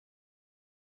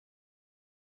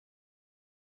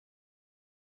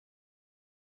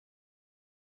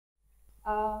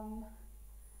Um,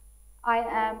 I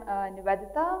am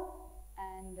Nivedita,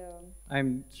 and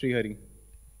I'm Srihari.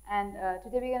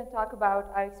 today we're going to talk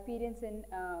about our experience in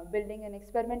building an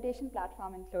experimentation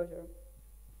platform in Clojure.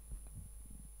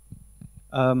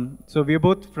 So we're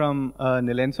both from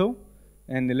Nilenso,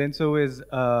 and Nilenso is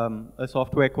a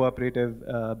software cooperative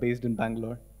based in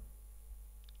Bangalore.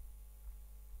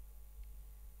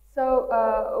 So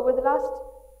over the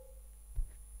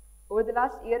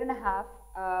last year and a half,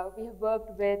 we have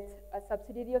worked with a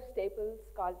subsidiary of Staples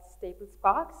called Staples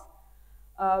SparX,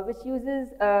 which uses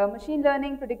machine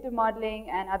learning, predictive modeling,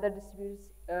 and other distributed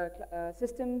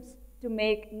systems to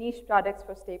make niche products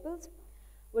for Staples.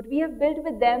 What we have built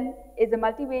with them is a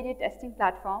multivariate testing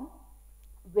platform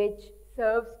which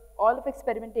serves all of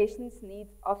experimentation's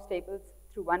needs of Staples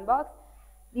through one box.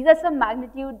 These are some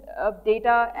magnitude of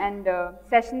data and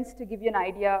sessions to give you an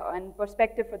idea and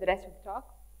perspective for the rest of the talk.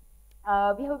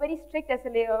 We have a very strict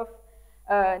SLA of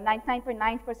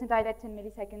 99.9 percentile at 10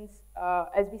 milliseconds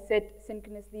as we sit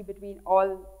synchronously between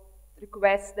all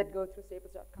requests that go through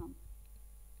staples.com.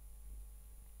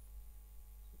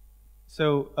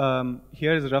 So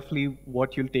here's roughly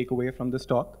what you'll take away from this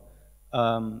talk.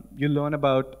 You'll learn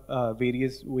about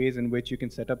various ways in which you can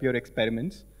set up your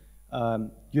experiments.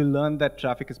 You'll learn that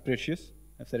traffic is precious.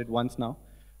 I've said it once now.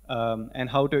 And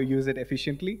how to use it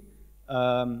efficiently.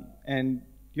 And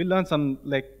you'll learn some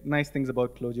nice things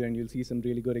about Clojure, and you'll see some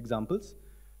really good examples.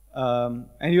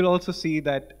 And you'll also see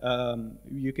that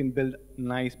you can build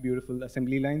nice, beautiful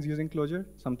assembly lines using Clojure,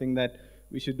 something that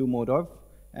we should do more of.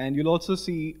 And you'll also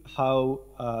see how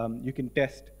you can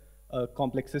test a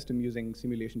complex system using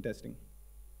simulation testing.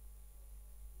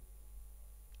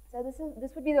 So this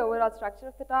would be the overall structure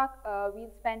of the talk.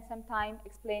 We'll spend some time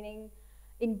explaining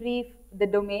in brief the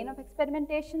domain of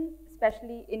experimentation,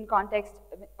 especially in context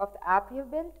of the app we have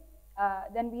built.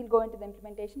 Then we'll go into the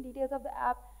implementation details of the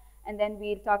app, and then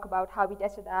we'll talk about how we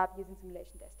tested the app using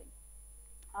simulation testing.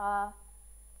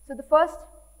 So the first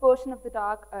portion of the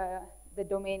talk, the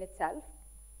domain itself.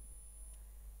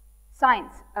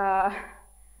 Science.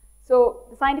 So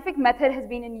the scientific method has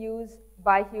been in use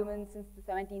by humans since the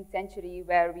 17th century,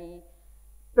 where we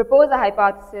propose a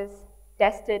hypothesis,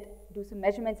 test it, do some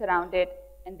measurements around it,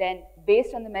 and then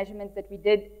based on the measurements that we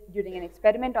did during an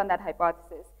experiment on that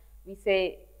hypothesis, we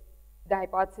say the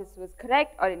hypothesis was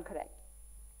correct or incorrect.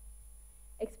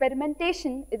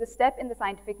 Experimentation is a step in the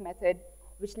scientific method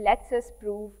which lets us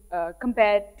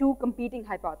compare two competing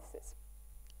hypotheses.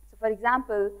 So for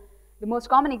example, the most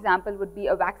common example would be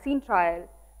a vaccine trial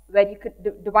where you could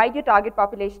divide your target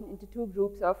population into two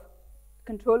groups of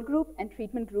control group and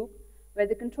treatment group, where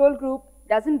the control group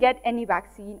doesn't get any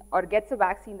vaccine or gets a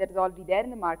vaccine that is already there in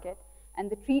the market, and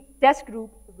the test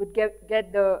group would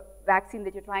get the vaccine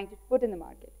that you're trying to put in the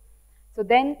market. So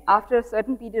then, after a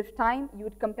certain period of time, you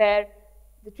would compare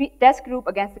the test group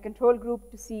against the control group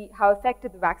to see how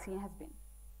effective the vaccine has been.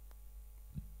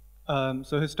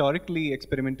 So historically,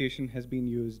 experimentation has been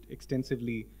used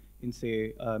extensively in,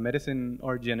 say, medicine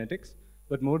or genetics,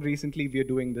 but more recently, we are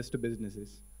doing this to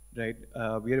businesses, right?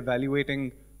 We are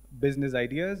evaluating business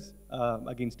ideas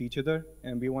against each other,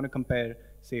 and we want to compare,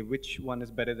 say, which one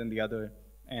is better than the other.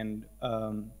 And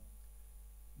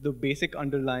the basic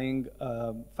underlying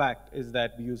fact is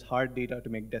that we use hard data to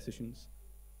make decisions.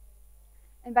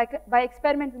 And by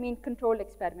experiment, we mean controlled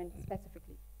experiment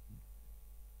specifically.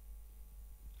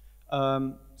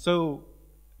 So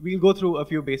we'll go through a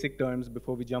few basic terms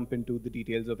before we jump into the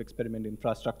details of experiment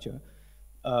infrastructure.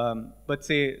 But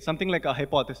say something like a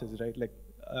hypothesis, right? Like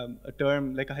a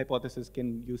term like a hypothesis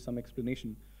can use some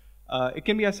explanation. It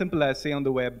can be as simple as, say, on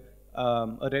the web,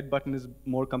 a red button is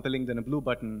more compelling than a blue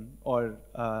button, or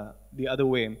the other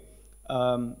way.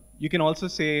 You can also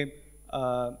say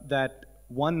that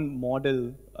one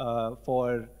model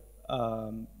for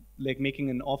making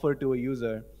an offer to a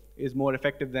user is more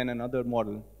effective than another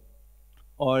model.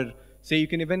 Or say you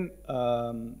can even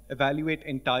evaluate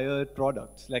entire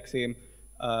products. Like say,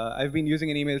 I've been using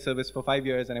an email service for 5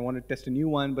 years and I want to test a new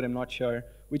one, but I'm not sure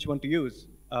which one to use.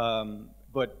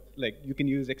 But you can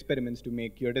use experiments to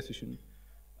make your decision.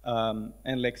 And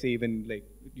say even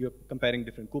you're comparing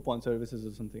different coupon services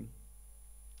or something.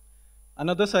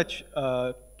 Another such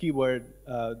keyword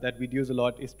that we'd use a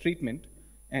lot is treatment.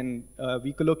 And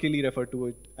we colloquially refer to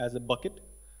it as a bucket.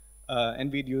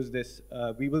 And we'd use this,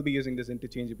 we will be using this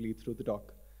interchangeably through the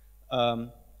talk.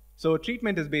 So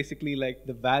treatment is basically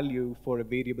the value for a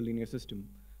variable in your system,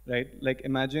 right?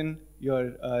 Imagine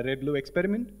your red-blue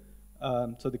experiment.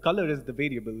 So the color is the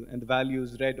variable, and the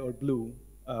values red or blue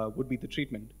would be the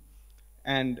treatment.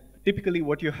 And typically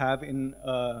what you have in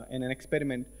an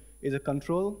experiment is a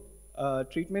control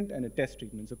treatment and a test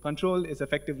treatment. So control is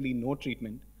effectively no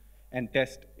treatment, and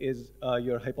test is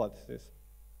your hypothesis.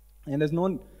 And there's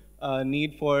no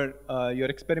need for your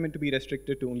experiment to be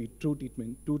restricted to only two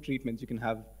treatments. You can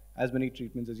have as many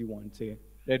treatments as you want, say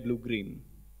red, blue, green.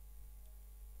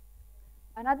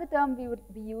 Another term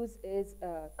we use is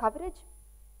coverage.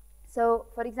 So,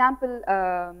 for example,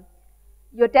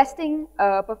 you're testing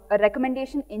a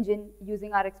recommendation engine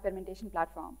using our experimentation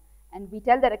platform, and we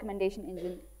tell the recommendation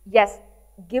engine, yes,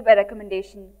 give a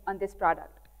recommendation on this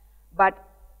product. But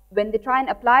when they try and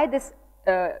apply this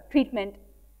treatment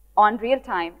on real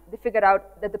time, they figure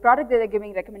out that the product that they're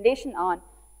giving recommendation on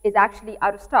is actually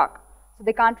out of stock. So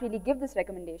they can't really give this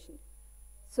recommendation.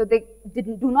 So they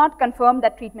do not confirm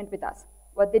that treatment with us.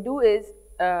 What they do is,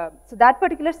 so that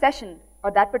particular session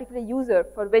or that particular user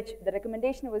for which the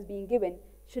recommendation was being given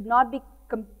should not be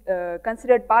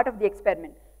considered part of the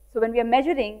experiment. So when we are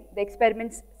measuring the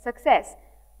experiment's success,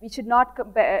 we should not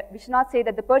say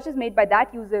that the purchase made by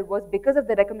that user was because of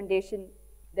the recommendation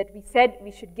that we said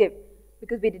we should give,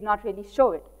 because we did not really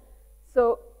show it.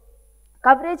 So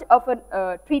coverage of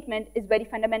a treatment is very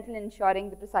fundamental in ensuring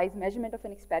the precise measurement of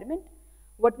an experiment.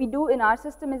 What we do in our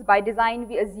system is, by design,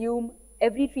 we assume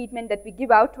every treatment that we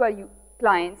give out to our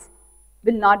clients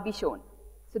will not be shown.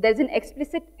 So there's an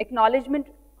explicit acknowledgement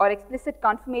or explicit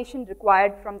confirmation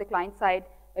required from the client side,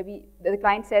 where the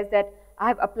client says that I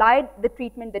have applied the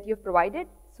treatment that you've provided,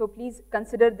 so please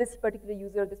consider this particular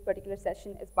user, this particular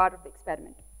session as part of the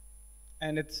experiment.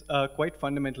 And it's quite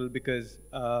fundamental because,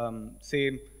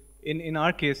 say, in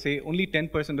our case, say only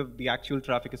 10% of the actual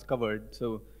traffic is covered,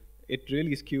 so it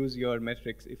really skews your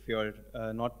metrics if you're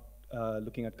not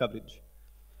looking at coverage.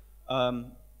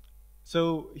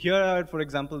 So here are, for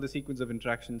example, the sequence of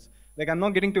interactions. Like, we are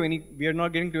not getting to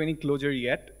any Clojure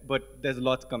yet, but there's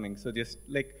lots coming. So just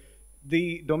like,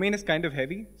 the domain is kind of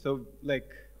heavy, so like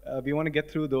we want to get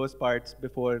through those parts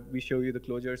before we show you the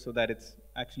Clojure so that it's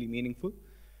actually meaningful.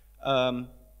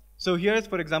 So here's,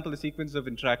 for example, the sequence of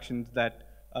interactions that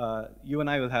you and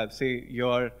I will have. Say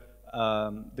you're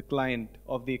the client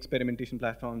of the experimentation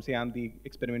platform. Say I'm the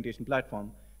experimentation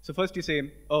platform. So first you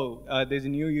say, oh, there's a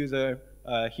new user.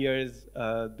 Here's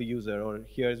the user, or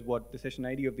here's what the session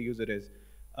ID of the user is.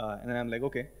 And then I'm like,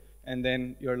 okay. And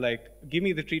then you're like, give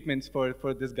me the treatments for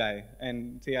this guy.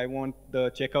 And say I want the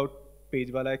checkout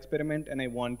page wala experiment, and I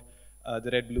want the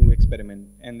red-blue experiment.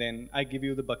 And then I give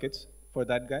you the buckets for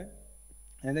that guy.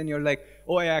 And then you're like,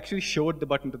 oh, I actually showed the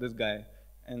button to this guy.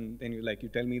 And then you're like, you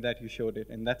tell me that you showed it.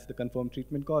 And that's the confirm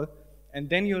treatment call. And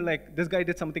then you're like, this guy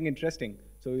did something interesting.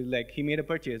 So like, he made a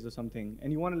purchase or something.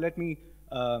 And you want to let me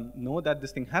know that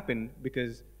this thing happened,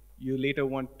 because you later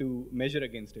want to measure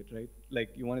against it, right? Like,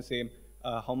 you want to say,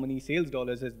 how many sales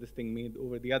dollars has this thing made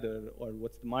over the other, or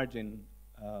what's the margin,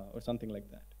 or something like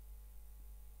that.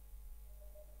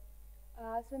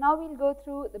 So now we'll go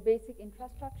through the basic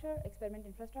infrastructure, experiment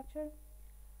infrastructure.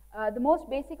 The most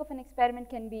basic of an experiment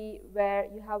can be where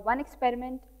you have one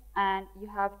experiment and you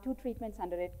have two treatments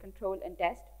under it, control and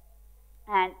test.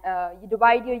 And you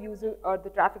divide your user or the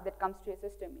traffic that comes to your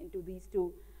system into these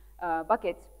two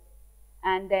buckets.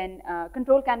 And then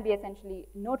control can be essentially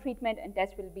no treatment, and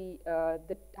test will be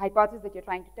the hypothesis that you're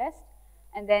trying to test.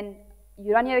 And then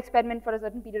you run your experiment for a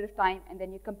certain period of time, and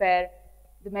then you compare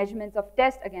the measurements of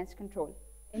test against control.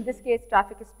 In this case,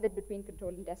 traffic is split between control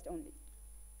and test only.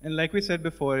 And like we said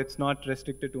before, it's not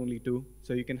restricted to only two.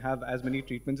 So you can have as many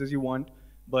treatments as you want,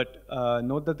 but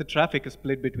note that the traffic is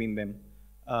split between them.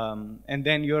 And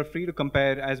then you're free to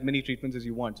compare as many treatments as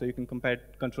you want. So you can compare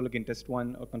control against test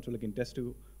 1, or control against test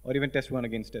 2, or even test 1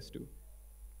 against test 2.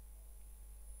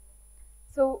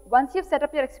 So once you've set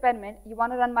up your experiment, you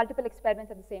want to run multiple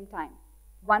experiments at the same time.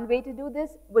 One way to do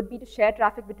this would be to share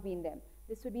traffic between them.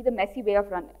 This would be the messy way of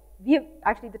running.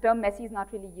 Actually, the term messy is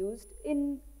not really used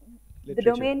in the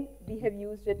domain. We have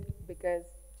used it just because.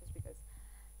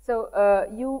 So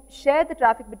you share the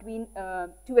traffic between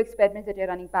two experiments that you're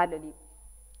running parallelly.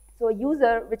 So a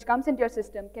user which comes into your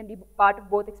system can be part of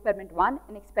both experiment 1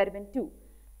 and experiment 2.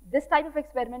 This type of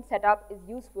experiment setup is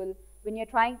useful when you're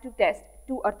trying to test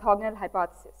two orthogonal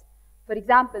hypotheses. For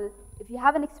example, if you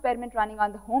have an experiment running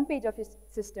on the home page of your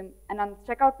system and on the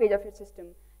checkout page of your system,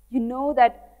 you know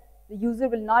that the user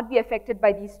will not be affected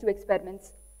by these two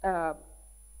experiments.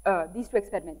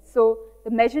 So the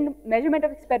measurement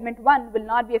of experiment 1 will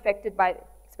not be affected by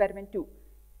experiment 2.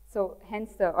 So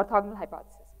hence the orthogonal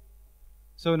hypothesis.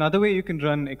 So another way you can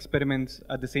run experiments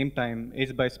at the same time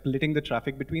is by splitting the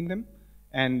traffic between them.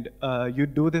 And you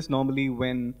do this normally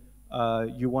when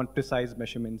you want precise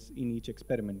measurements in each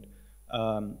experiment.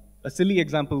 A silly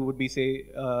example would be, say,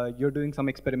 you're doing some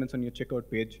experiments on your checkout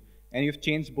page, and you've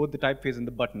changed both the typeface and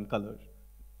the button color,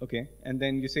 okay? And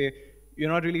then you say, you're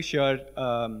not really sure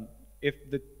if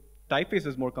the typeface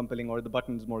is more compelling or the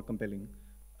button is more compelling,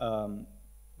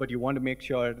 but you want to make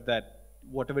sure that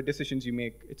whatever decisions you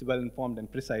make, it's well-informed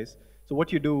and precise. So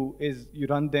what you do is you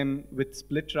run them with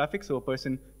split traffic, so a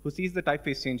person who sees the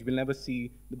typeface change will never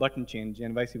see the button change,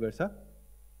 and vice versa.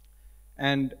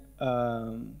 And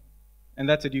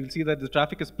that's it. You'll see that the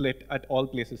traffic is split at all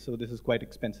places, so this is quite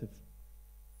expensive.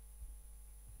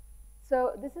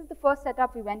 So this is the first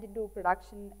setup we went into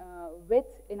production with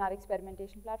in our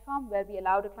experimentation platform, where we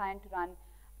allowed a client to run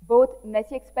both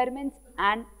messy experiments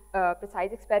and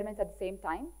precise experiments at the same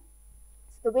time.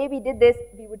 So the way we did this,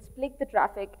 we would split the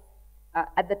traffic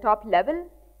at the top level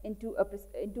into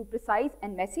precise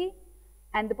and messy,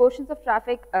 and the portions of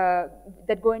traffic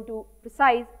that go into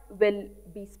precise will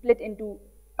be split into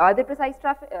other precise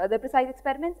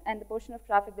experiments, and the portion of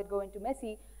traffic that go into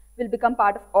messy will become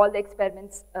part of all the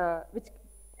experiments, which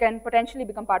can potentially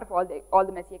become part of all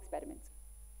the messy experiments.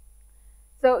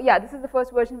 So yeah, this is the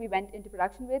first version we went into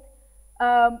production with.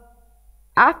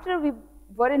 After we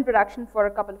were in production for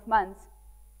a couple of months,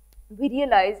 we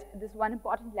realized this one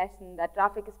important lesson, that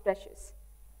traffic is precious.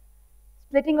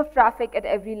 Splitting of traffic at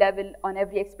every level on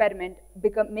every experiment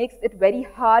makes it very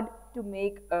hard to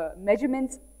make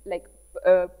measurements, like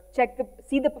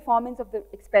see the performance of the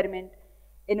experiment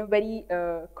in a very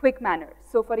quick manner.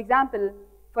 So for example,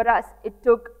 for us, it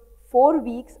took 4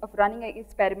 weeks of running an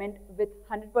experiment with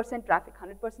 100% traffic,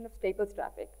 100% of Staples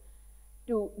traffic,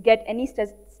 to get any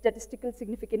statistical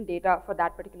significant data for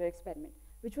that particular experiment,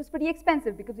 which was pretty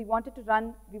expensive because we wanted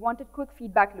quick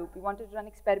feedback loop. We wanted to run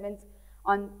experiments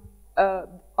on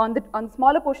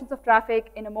smaller portions of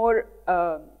traffic in a more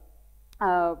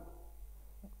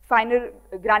finer,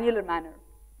 granular manner.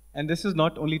 And this is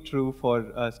not only true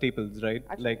for Staples, right?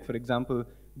 Actually, like, for example,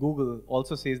 Google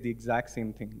also says the exact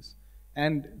same things.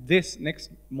 And this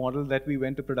next model that we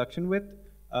went to production with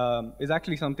is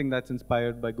actually something that's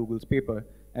inspired by Google's paper.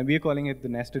 And we are calling it the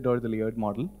nested or the layered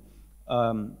model,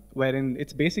 wherein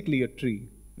it's basically a tree,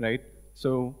 right?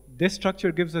 So this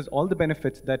structure gives us all the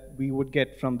benefits that we would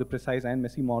get from the precise and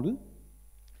messy model,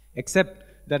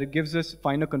 except that it gives us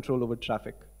finer control over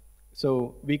traffic.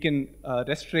 So we can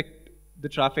restrict the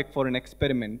traffic for an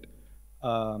experiment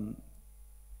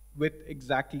with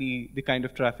exactly the kind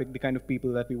of traffic, the kind of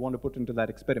people that we want to put into that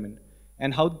experiment.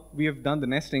 And how we have done the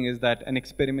nesting is that an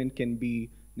experiment can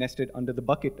be nested under the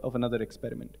bucket of another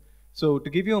experiment. So to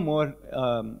give you a more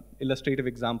illustrative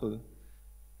example,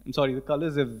 I'm sorry, the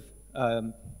colors have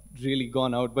really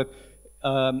gone out, but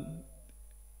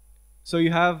so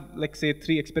you have, like, say,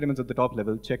 3 experiments at the top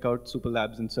level: checkout,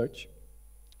 superlabs, and search,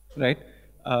 right?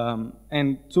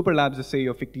 And superlabs is, say,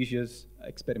 your fictitious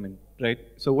experiment, right?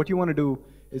 So what you want to do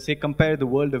is, say, compare the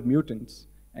world of mutants,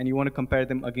 and you want to compare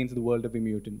them against the world of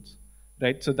immutants,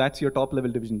 right? So that's your top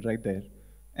level division right there.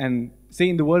 And say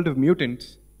in the world of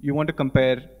mutants, you want to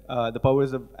compare the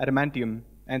powers of adamantium,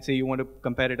 and say you want to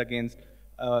compare it against,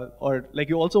 or like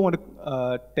you also want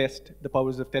to test the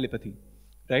powers of telepathy,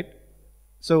 right?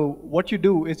 So what you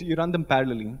do is you run them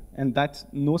parallelly, and that's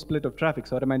no split of traffic.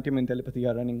 So adamantium and telepathy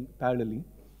are running parallelly.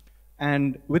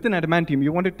 And within adamantium,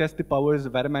 you want to test the powers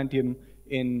of adamantium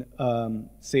in,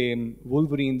 say,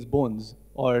 Wolverine's bones,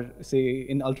 or say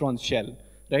in Ultron's shell,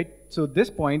 right? So at this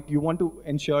point, you want to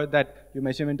ensure that your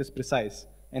measurement is precise,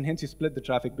 and hence you split the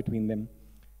traffic between them.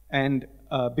 And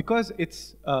because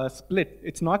it's split,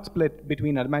 it's not split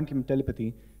between adamantium and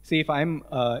telepathy. Say if I'm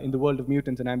in the world of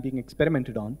mutants and I'm being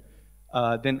experimented on,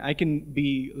 then I can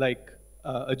be like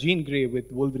a Jean Grey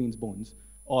with Wolverine's bones,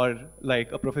 or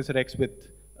like a Professor X with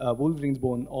Wolverine's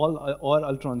bone, or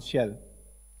Ultron's shell,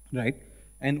 right?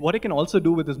 And what I can also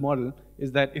do with this model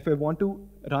is that if I want to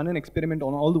run an experiment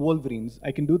on all the Wolverines,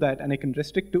 I can do that, and I can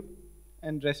restrict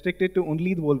it to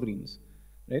only the Wolverines,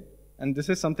 right? And this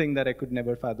is something that I could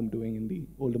never fathom doing in the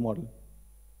older model.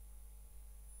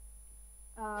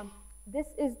 This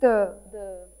is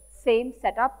the same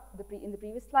setup in the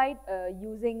previous slide,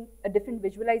 using a different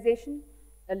visualization,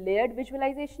 a layered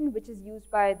visualization, which is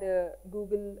used by the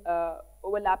Google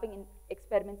overlapping in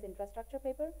experiments infrastructure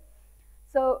paper.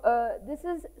 So this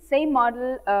is same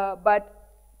model, but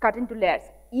cut into layers.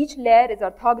 Each layer is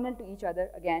orthogonal to each other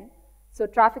again. So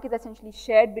traffic is essentially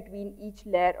shared between each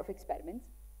layer of experiments.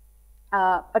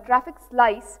 A traffic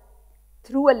slice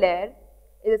through a layer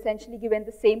is essentially given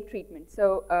the same treatment.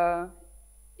 So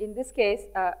in this case,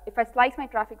 if I slice my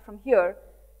traffic from here,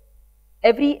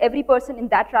 every person in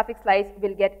that traffic slice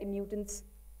will get a mutant's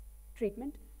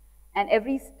treatment. And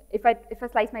if I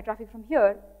slice my traffic from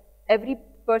here, every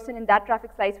person in that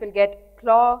traffic slice will get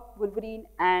Claw, Wolverine,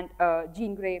 and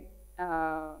Jean Grey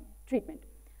treatment.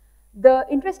 The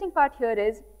interesting part here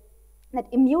is that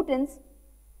immutants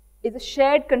is a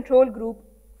shared control group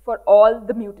for all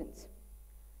the mutants.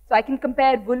 So I can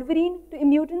compare Wolverine to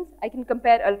immutants, I can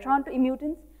compare Ultron to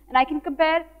immutants, and I can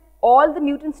compare all the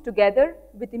mutants together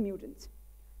with immutants.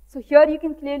 So here you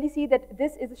can clearly see that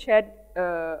this is a shared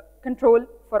control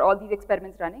for all these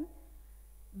experiments running,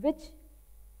 which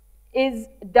is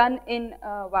done in,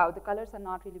 wow, the colors are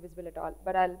not really visible at all,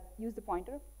 but I'll use the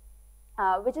pointer,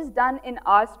 which is done in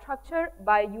our structure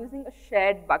by using a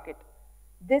shared bucket.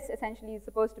 This essentially is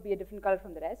supposed to be a different color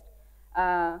from the rest.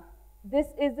 This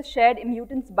is the shared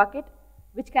immutants bucket,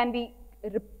 which can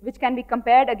be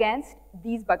compared against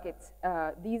these buckets,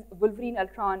 these Wolverine,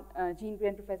 Ultron, Jean Grey,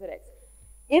 and Professor X.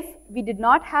 If we did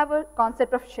not have a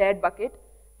concept of shared bucket,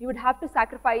 we would have to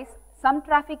sacrifice some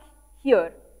traffic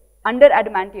here under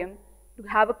adamantium to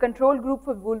have a control group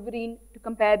for Wolverine to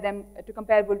compare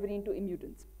Wolverine to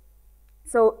immutants.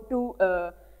 So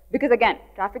because again,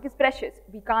 traffic is precious.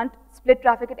 We can't split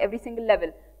traffic at every single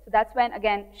level. So that's when,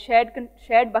 again,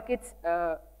 shared buckets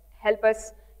help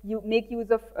us make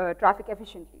use of traffic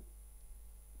efficiently.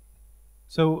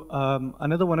 So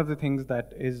another one of the things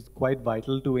that is quite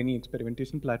vital to any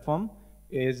experimentation platform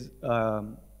is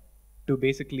to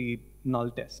basically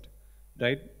null test,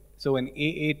 right? So an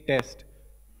AA test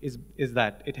is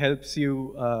that. It helps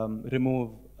you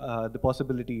remove the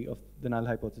possibility of the null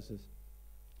hypothesis.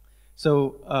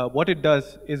 So what it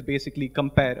does is basically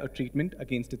compare a treatment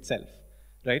against itself,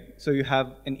 right? So you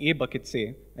have an A bucket,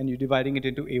 say, and you're dividing it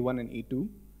into A1 and A2.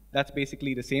 That's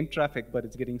basically the same traffic, but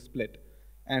it's getting split.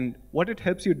 And what it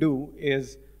helps you do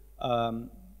is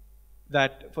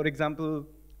that, for example,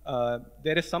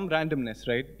 there is some randomness,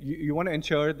 right? You want to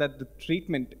ensure that the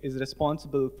treatment is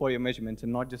responsible for your measurements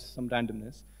and not just some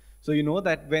randomness. So you know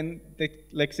that when,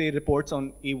 like say, reports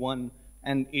on A1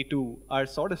 and A2 are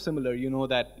sort of similar, you know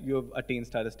that you have attained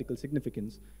statistical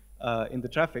significance in the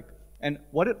traffic. And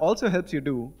what it also helps you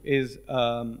do is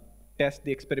test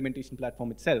the experimentation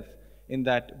platform itself, in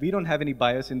that we don't have any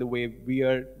bias in the way we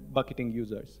are bucketing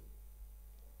users.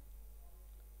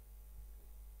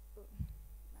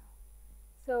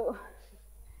 So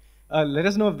let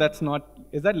us know if that's not,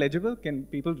 is that legible? Can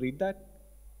people read that?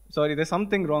 Sorry, there's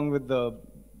something wrong with the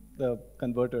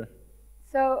converter.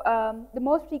 So the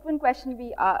most frequent question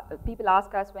people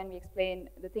ask us when we explain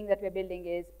the thing that we're building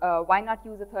is, why not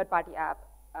use a third-party app,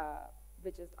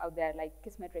 which is out there like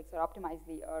Kissmetrics or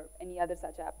Optimizely or any other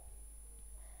such app?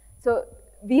 So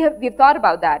we've thought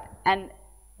about that, and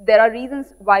there are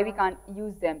reasons why we can't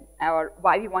use them or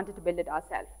why we wanted to build it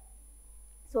ourselves.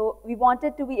 So we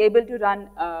wanted to be able to run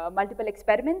multiple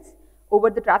experiments over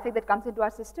the traffic that comes into our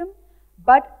system.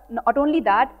 But not only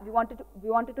that, we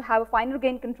wanted to have a finer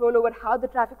grained control over how the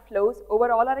traffic flows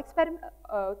over all our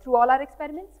through all our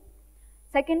experiments.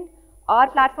 Second, our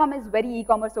platform is very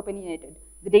e-commerce opinionated.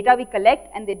 The data we collect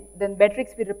and the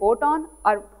metrics we report on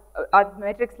are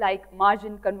metrics like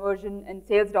margin, conversion, and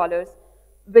sales dollars,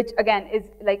 which again is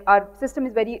like our system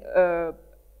is very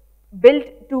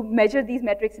built to measure these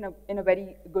metrics in a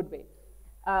very good way.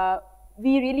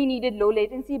 We really needed low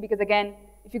latency because again,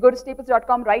 if you go to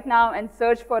staples.com right now and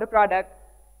search for a product,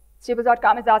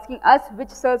 staples.com is asking us which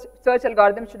search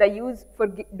algorithm should I use for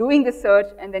doing this search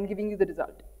and then giving you the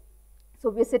result. So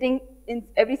we're sitting in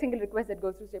every single request that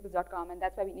goes through staples.com, and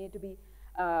that's why we need to be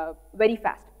very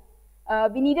fast.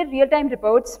 We needed real-time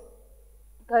reports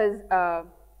because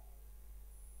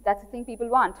that's the thing people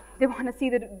want. They want to see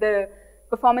the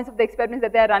performance of the experiments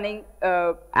that they're running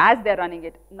as they're running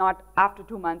it, not after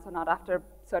 2 months or not after a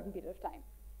certain period of time.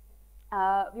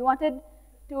 We wanted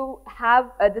to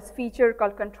have this feature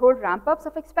called controlled ramp-ups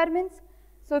of experiments.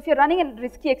 So if you're running a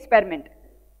risky experiment,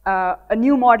 a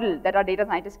new model that our data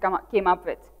scientists came up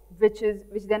with, which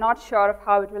they're not sure of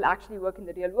how it will actually work in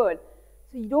the real world.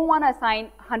 So you don't want to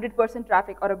assign 100%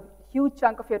 traffic or a huge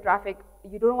chunk of your traffic.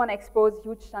 You don't want to expose a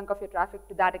huge chunk of your traffic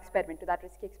to that experiment, to that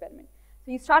risky experiment.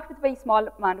 So you start with a very small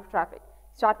amount of traffic.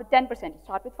 You start with 10%, you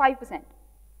start with 5%.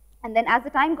 And then as the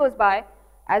time goes by,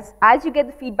 as you get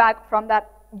the feedback from that,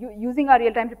 using our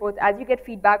real-time reports, as you get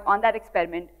feedback on that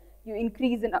experiment, you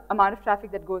increase the amount of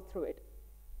traffic that goes through it.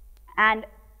 And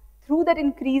through that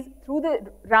increase, through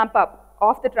the ramp-up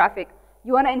of the traffic,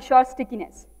 you want to ensure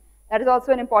stickiness. That is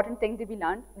also an important thing that we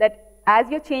learned, that as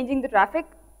you're changing the traffic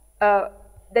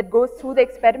that goes through the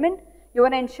experiment, you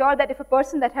want to ensure that if a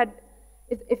person that had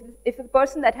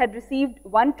received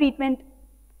one treatment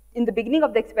in the beginning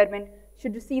of the experiment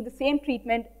should receive the same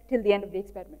treatment till the end of the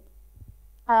experiment.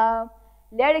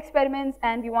 Layered experiments,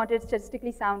 and we wanted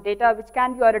statistically sound data, which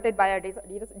can be audited by our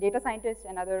data scientists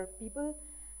and other people.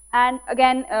 And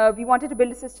again, we wanted to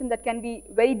build a system that can be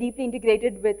very deeply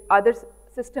integrated with other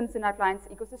systems in our client's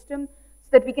ecosystem so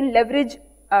that we can leverage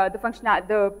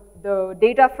the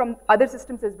data from other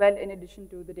systems as well in addition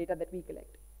to the data that we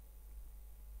collect.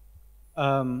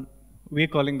 We're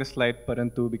calling the slide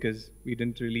Parantu because we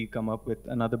didn't really come up with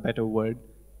another better word.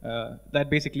 That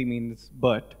basically means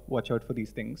but, watch out for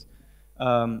these things.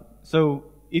 So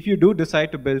if you do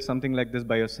decide to build something like this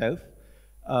by yourself,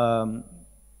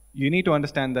 you need to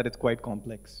understand that it's quite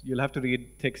complex. You'll have to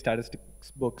read thick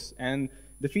statistics books, and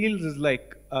the field is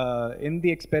like in the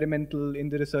experimental, in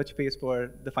the research phase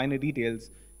for the finer details,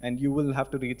 and you will have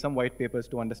to read some white papers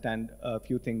to understand a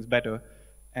few things better.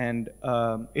 And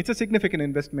it's a significant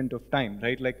investment of time,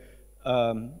 right? Like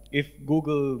if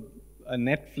Google,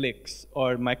 Netflix,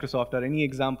 or Microsoft are any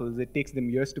examples, it takes them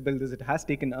years to build this. It has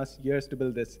taken us years to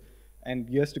build this and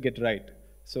years to get right.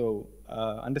 So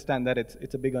understand that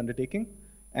it's a big undertaking.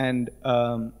 And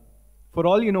for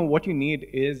all you know, what you need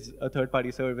is a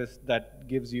third-party service that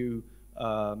gives you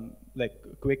like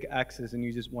quick access, and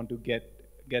you just want to get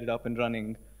it up and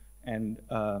running. And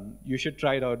you should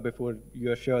try it out before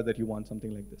you're sure that you want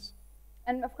something like this.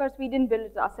 And of course, we didn't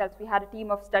build it ourselves. We had a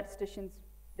team of statisticians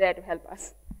there to help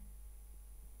us.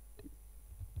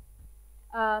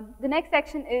 The next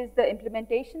section is the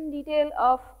implementation detail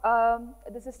of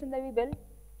the system that we built.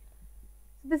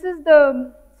 So this is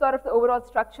the sort of the overall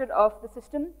structure of the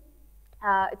system.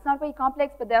 It's not very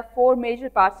complex, but there are 4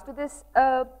 major parts to this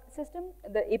system: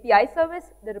 the API service,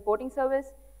 the reporting service,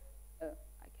 I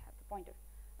have the pointer,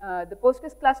 the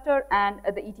Postgres cluster, and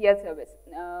the ETL service.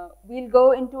 We'll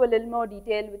go into a little more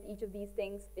detail with each of these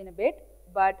things in a bit,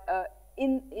 but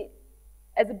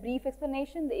as a brief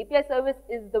explanation, the API service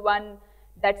is the one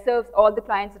that serves all the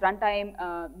client's runtime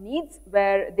needs,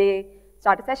 where they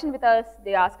start a session with us,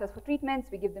 they ask us for treatments,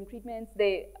 we give them treatments,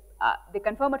 they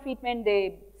confirm a treatment,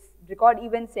 they record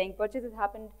events saying purchases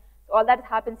happened. So all that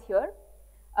happens here.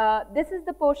 This is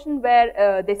the portion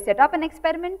where they set up an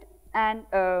experiment and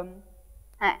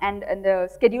the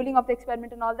scheduling of the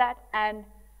experiment and all that, and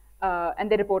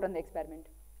they report on the experiment.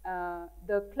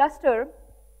 The cluster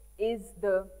is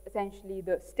essentially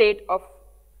the state of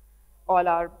all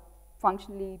our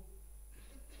functionally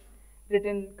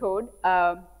written code.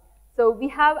 So we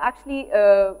have actually,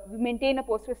 we maintain a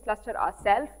Postgres cluster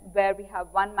ourselves, where we have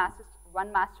one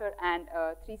master and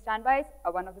 3 standbys.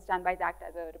 One of the standbys act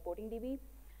as a reporting DB.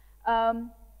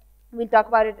 We'll talk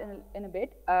about it in a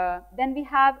bit. Then we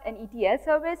have an ETL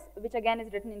service, which again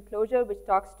is written in Clojure, which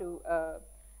talks to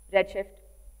Redshift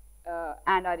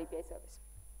and our API service.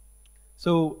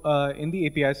 So in the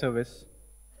API service,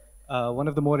 one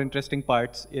of the more interesting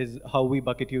parts is how we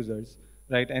bucket users,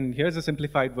 right? And here's a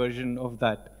simplified version of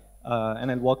that,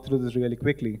 and I'll walk through this really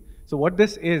quickly. So what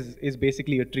this is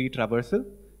basically a tree traversal.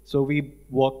 So we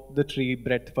walk the tree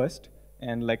breadth first,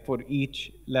 and like for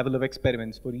each level of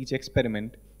experiments, for each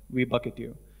experiment, we bucket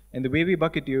you. And the way we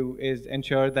bucket you is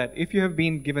ensure that if you have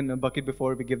been given a bucket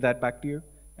before, we give that back to you.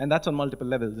 And that's on multiple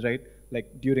levels, right?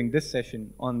 Like during this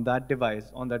session, on that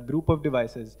device, on that group of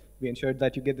devices, we ensured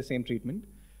that you get the same treatment.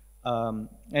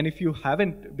 And if you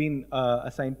haven't been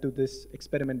assigned to this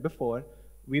experiment before,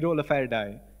 we roll a fair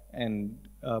die and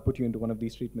put you into one of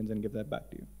these treatments and give that back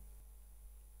to you.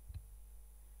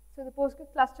 So the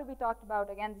Postgres cluster we talked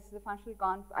about, again, this is a functional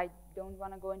conf. I don't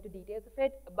want to go into details of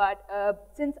it, but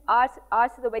since ours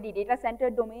is a very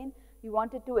data-centered domain, we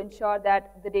wanted to ensure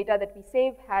that the data that we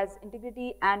save has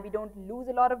integrity and we don't lose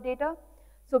a lot of data.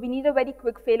 So we need a very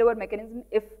quick failover mechanism.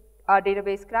 If our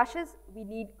database crashes, we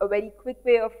need a very quick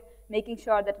way of making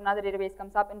sure that another database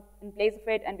comes up in place of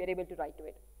it and we're able to write to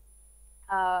it.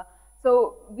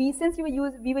 So since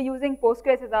we were using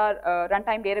Postgres as our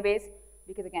runtime database,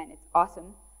 because again, it's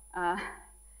awesome,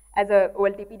 as a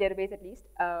OLTP database at least,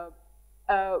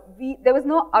 there was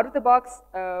no out-of-the-box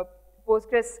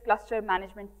Postgres cluster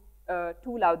management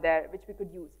tool out there which we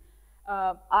could use.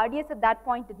 RDS at that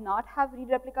point did not have read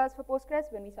replicas for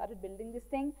Postgres when we started building this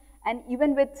thing, and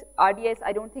even with RDS,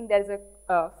 I don't think there's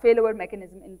a failover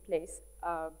mechanism in place.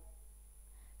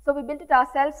 So we built it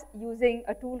ourselves using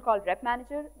a tool called Rep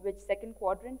Manager, which Second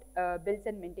Quadrant builds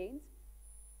and maintains.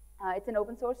 It's an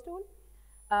open source tool.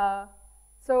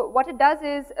 So what it does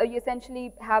is you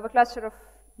essentially have a cluster of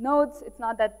nodes. It's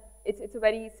not that, it's a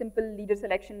very simple leader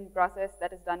selection process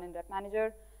that is done in Rep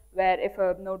Manager, where if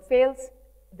a node fails,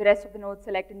 the rest of the nodes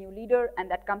select a new leader, and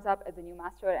that comes up as a new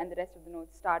master, and the rest of the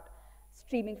nodes start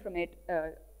streaming from it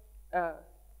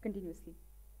continuously.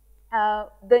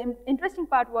 The interesting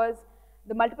part was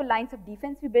the multiple lines of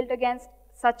defense we built against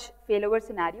such failover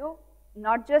scenario,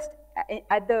 not just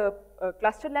at the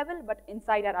cluster level, but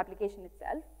inside our application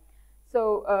itself.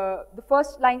 So the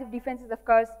first line of defense is, of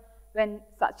course, when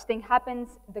such thing happens,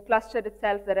 the cluster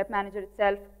itself, the rep manager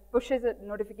itself, pushes a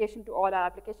notification to all our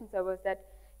application servers that,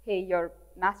 hey, your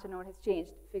master node has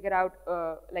changed. Figure out,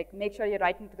 like, make sure you're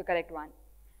writing to the correct one.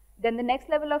 Then the next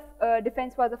level of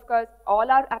defense was, of course,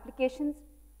 all our applications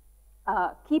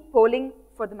keep polling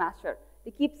for the master.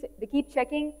 They keep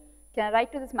checking, can I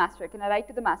write to this master? Can I write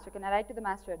to the master? Can I write to the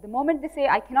master? The moment they say,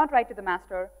 I cannot write to the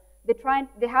master,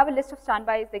 they have a list of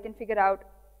standbys. They can figure out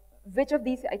which of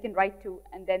these I can write to,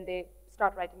 and then they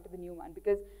start writing to the new one.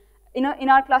 Because in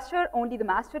our cluster, only the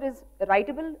master is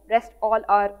writable. Rest all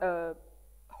are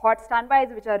hot standbys,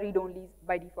 which are read-only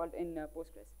by default in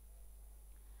Postgres.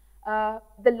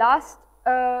 The last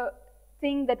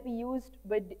thing that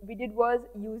we did was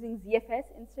using ZFS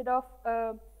instead of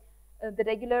the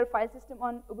regular file system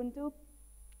on Ubuntu.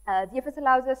 ZFS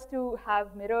allows us to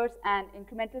have mirrors and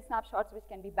incremental snapshots which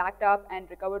can be backed up and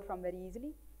recovered from very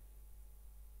easily.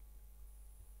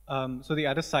 So the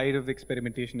other side of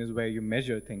experimentation is where you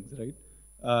measure things, right?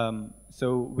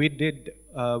 So we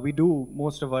do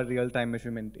most of our real-time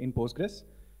measurement in Postgres,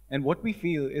 and what we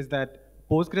feel is that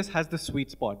Postgres has the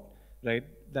sweet spot, right?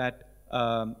 That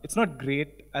it's not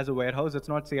great as a warehouse. It's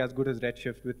not, say, as good as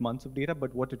Redshift with months of data,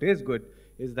 but what it is good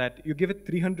is that you give it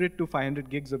 300 to 500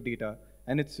 gigs of data,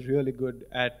 and it's really good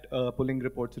at pulling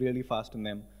reports really fast on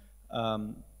them.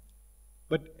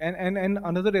 But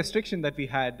another restriction that we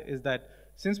had is that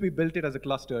since we built it as a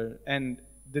cluster and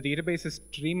the database is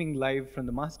streaming live from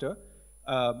the master,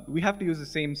 we have to use the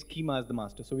same schema as the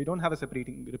master. So we don't have a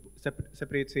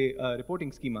separate, say,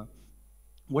 reporting schema.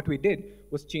 What we did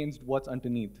was changed what's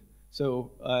underneath.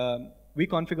 So we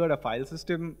configured a file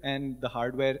system and the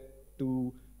hardware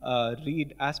to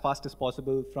read as fast as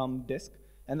possible from disk.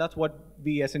 And that's what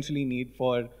we essentially need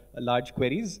for large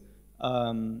queries.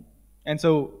 And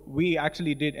so we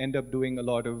actually did end up doing a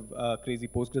lot of crazy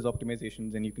Postgres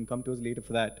optimizations, and you can come to us later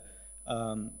for that.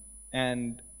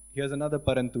 And here's another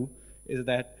parantu, is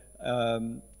that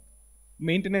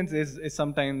maintenance is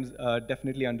sometimes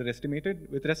definitely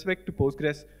underestimated. With respect to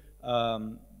Postgres,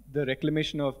 the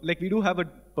reclamation of, like, we do have a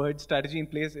purge strategy in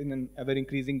place in an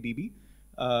ever-increasing DB,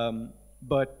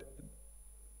 but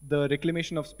the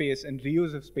reclamation of space and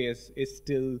reuse of space is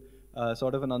still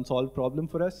sort of an unsolved problem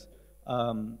for us.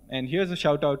 And here's a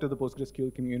shout out to the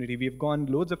PostgreSQL community. We've gone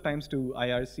loads of times to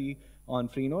IRC on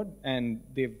Freenode, and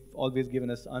they've always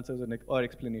given us answers or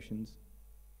explanations.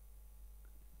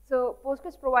 So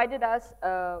Postgres provided us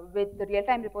with the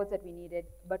real-time reports that we needed,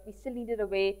 but we still needed a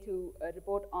way to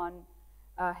report on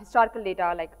historical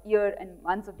data, like year and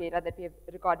months of data that we have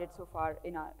recorded so far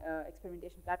in our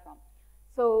experimentation platform.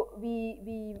 So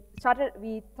we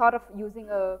thought of using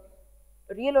a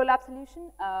real OLAP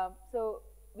solution. So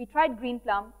we tried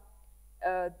Greenplum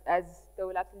as the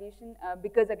OLAP solution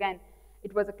because, again,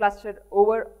 it was a cluster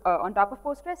over on top of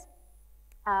Postgres.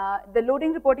 The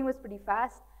loading reporting was pretty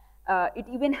fast. It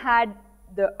even had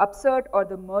the upsert or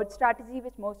the merge strategy,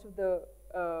 which most of the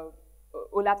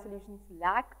OLAP solutions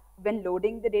lack when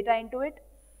loading the data into it.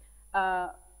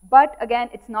 But again,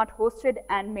 it's not hosted,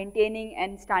 and maintaining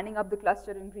and standing up the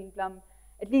cluster in Greenplum,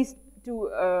 at least to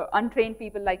untrained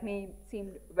people like me,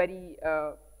 seemed very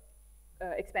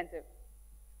expensive.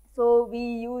 So we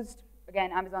used,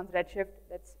 again, Amazon's Redshift.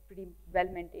 That's pretty well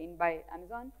maintained by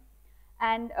Amazon.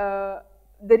 And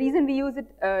the reason we used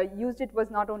it was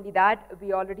not only that,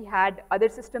 we already had other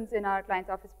systems in our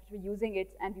client's office which were using it,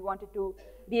 and we wanted to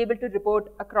be able to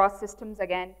report across systems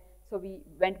again, so we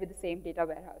went with the same data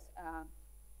warehouse.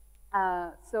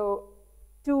 So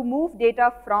to move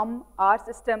data from our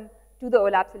system to the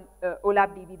OLAP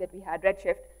DB that we had,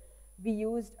 Redshift, we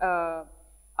used,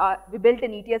 we built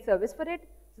an ETL service for it.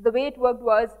 So the way it worked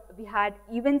was we had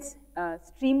events,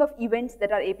 stream of events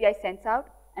that our API sends out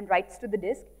and writes to the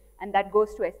disk, and that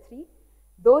goes to S3.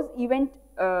 Those event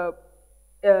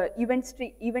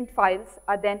files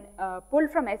are then pulled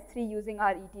from S3 using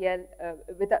our ETL.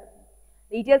 The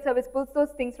ETL service pulls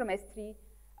those things from S3,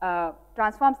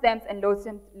 transforms them, and loads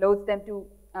them to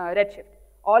Redshift.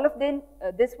 All of them,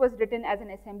 this was written as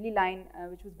an assembly line,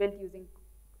 which was built using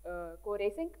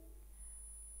core.async.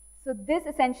 So this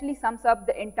essentially sums up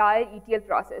the entire ETL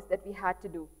process that we had to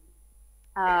do.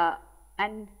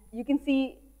 And you can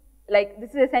see, like,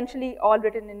 this is essentially all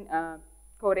written in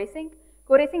core.async.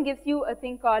 Core.async gives you a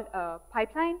thing called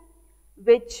pipeline,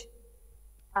 which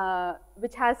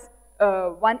has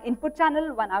one input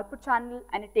channel, one output channel,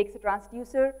 and it takes a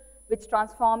transducer, which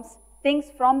transforms things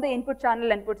from the input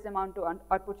channel and puts them onto an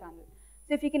output channel.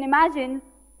 So if you can imagine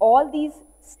all these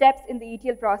steps in the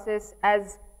ETL process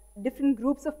as different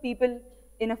groups of people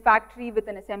in a factory with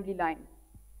an assembly line.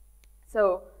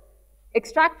 So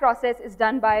extract process is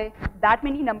done by that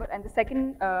many number, and the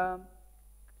second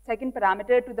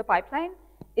parameter to the pipeline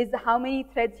is how many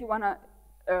threads you want to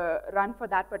run for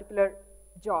that particular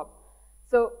job.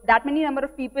 So that many number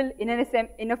of people in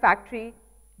a factory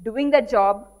doing that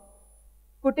job,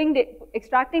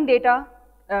 extracting data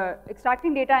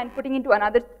and putting into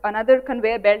another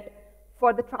conveyor belt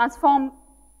for the transform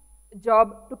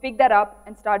job to pick that up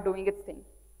and start doing its thing.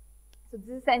 So this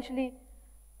is essentially,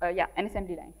 an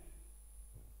assembly line.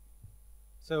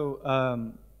 So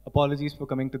apologies for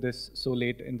coming to this so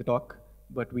late in the talk,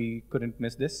 but we couldn't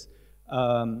miss this.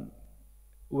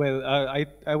 Well,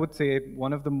 I would say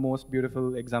one of the most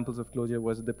beautiful examples of Clojure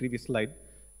was the previous slide.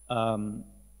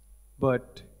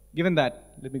 But given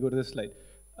that, let me go to this slide.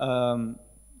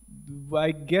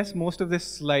 I guess most of this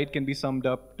slide can be summed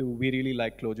up to we really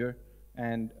like Clojure,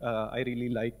 and I really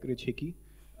like Rich Hickey.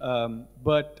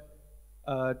 But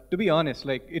to be honest,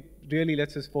 like, it really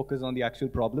lets us focus on the actual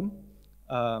problem.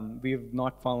 We have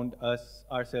not found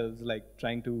ourselves like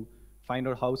trying to find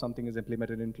out how something is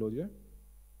implemented in Clojure.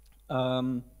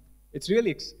 It's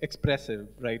really expressive,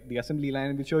 right? The assembly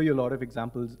line, we'll show you a lot of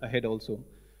examples ahead also.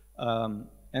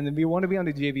 And then we want to be on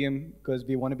the JVM because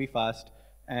we want to be fast,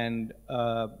 and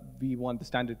we want the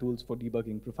standard tools for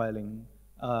debugging, profiling.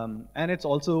 And it's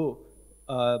also,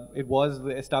 it was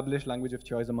the established language of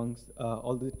choice amongst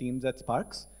all the teams at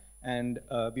SparX, and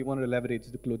we want to leverage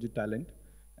the Clojure talent.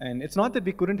 And it's not that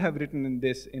we couldn't have written in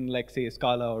this in, like, say,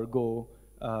 Scala or Go,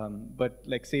 but,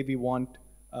 like, say we want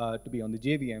to be on the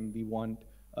JVM, we want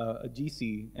a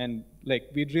GC, and, like,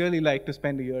 we'd really like to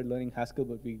spend a year learning Haskell,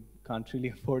 but we can't really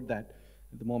afford that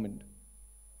at the moment.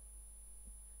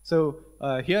 So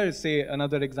here is, say,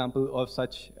 another example of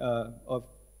such of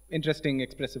interesting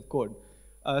expressive code.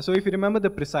 So if you remember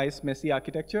the precise messy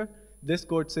architecture, this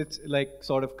code sits, like,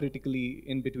 sort of critically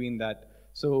in between that.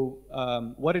 So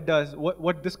what it does,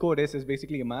 what this code is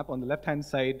basically a map. On the left-hand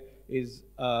side is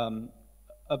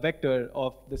a vector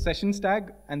of the sessions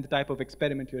tag and the type of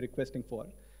experiment you're requesting for.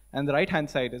 And the right-hand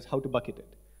side is how to bucket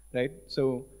it, right?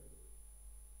 So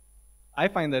I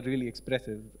find that really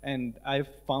expressive. And I've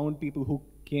found people who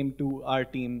came to our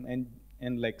team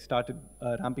and like started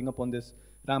ramping up on this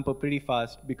ramp up pretty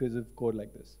fast because of code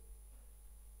like this.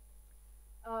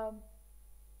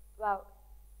 Wow,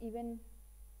 even,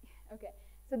 okay.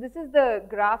 So this is the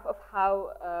graph of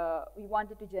how we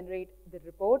wanted to generate the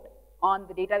report on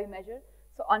the data we measure.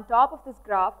 So on top of this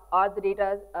graph are the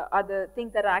data, are the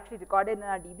things that are actually recorded in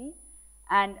our DB.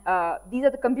 And these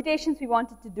are the computations we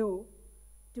wanted to do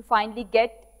to finally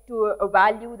get to a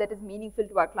value that is meaningful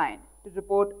to our client to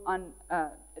report on,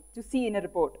 to see in a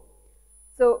report.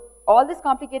 So all this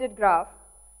complicated graph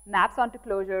maps onto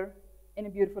Clojure in a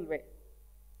beautiful way.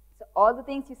 So all the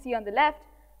things you see on the left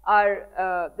are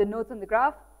the nodes on the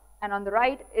graph, and on the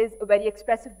right is a very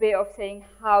expressive way of saying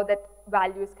how that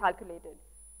value is calculated.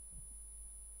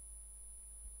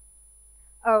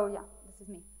 Oh yeah, this is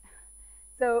me.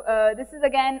 So this is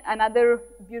again another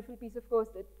beautiful piece of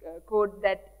code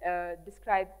that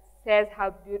says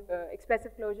how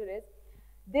expressive Clojure is.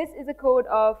 This is a code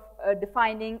of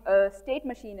defining a state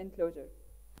machine in Clojure.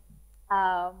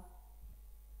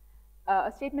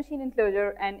 A state machine in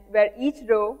Clojure, and where each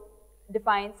row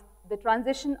defines the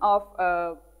transition of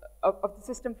the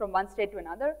system from one state to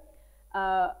another.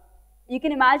 You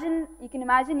can imagine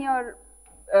your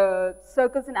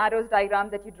circles and arrows diagram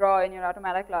that you draw in your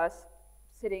automata class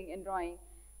sitting in drawing.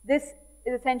 This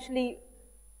is essentially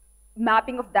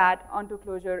mapping of that onto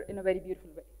Clojure in a very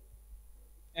beautiful way.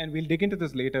 And we'll dig into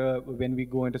this later when we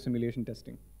go into simulation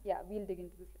testing. Yeah, we'll dig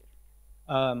into this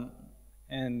later.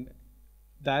 And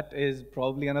that is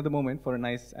probably another moment for a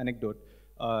nice anecdote.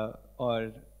 So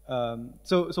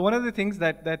one of the things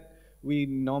that we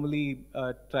normally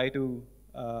try to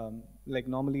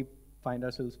normally find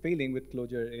ourselves failing with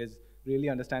Clojure is really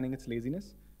understanding its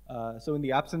laziness. So in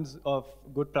the absence of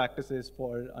good practices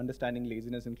for understanding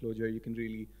laziness in Clojure, you can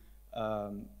really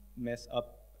mess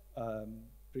up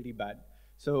pretty bad.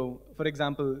 So for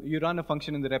example, you run a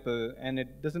function in the REPL and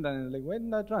it doesn't run, and like, why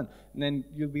didn't that run? And then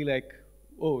you'll be like,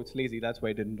 oh, it's lazy, that's why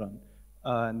it didn't run.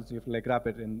 And so you have to like wrap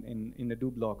it in a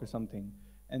do block or something.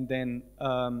 And then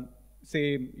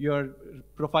say you're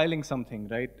profiling something,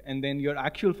 right? And then your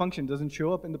actual function doesn't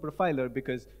show up in the profiler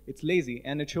because it's lazy,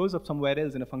 and it shows up somewhere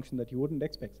else in a function that you wouldn't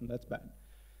expect, and that's bad.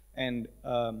 And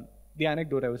the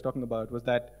anecdote I was talking about was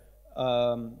that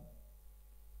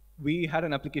we had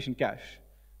an application cache,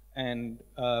 and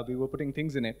we were putting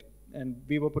things in it, and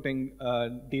we were putting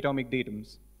Datomic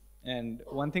datums. And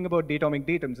one thing about Datomic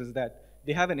datums is that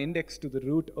they have an index to the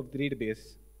root of the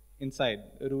database inside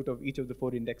the root of each of the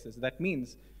 4 indexes. That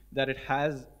means that it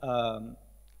has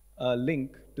a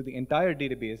link to the entire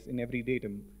database in every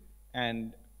datum.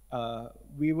 And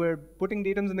we were putting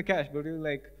datums in the cache, but we were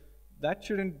like, that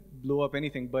shouldn't blow up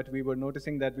anything. But we were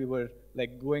noticing that we were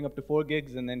like going up to 4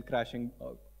 gigs and then crashing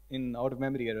in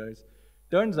out-of-memory errors.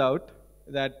 Turns out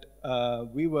that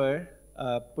we were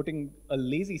putting a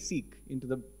lazy seek into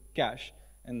the cache,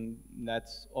 and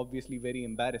that's obviously very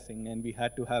embarrassing, and we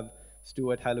had to have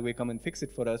Stu at Halloway come and fix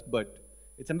it for us, but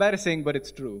it's embarrassing, but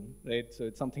it's true, right? So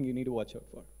it's something you need to watch out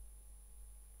for.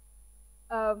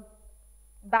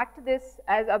 Back to this,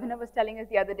 as Abhinav was telling us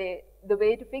the other day, the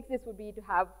way to fix this would be to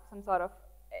have some sort of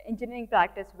engineering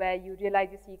practice where you realize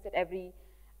your seeks at every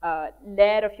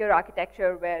layer of your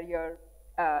architecture, where your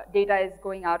data is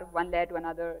going out of one layer to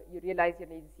another. You realize your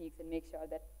lazy seeks and make sure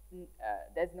that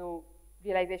there's no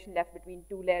realization left between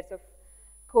 2 layers of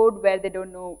code where they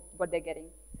don't know what they're getting,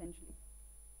 essentially.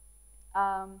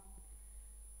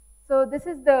 So this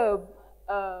is the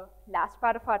last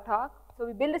part of our talk. So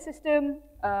we built a system.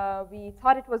 We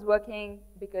thought it was working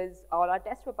because all our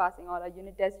tests were passing, all our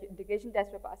unit tests, integration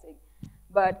tests were passing.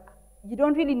 But you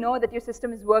don't really know that your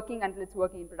system is working until it's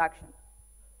working in production.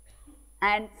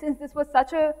 And since this was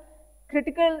such a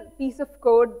critical piece of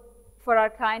code for our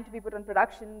client to be put on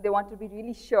production, they want to be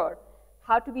really sure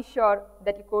how to be sure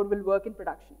that your code will work in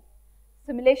production.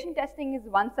 Simulation testing is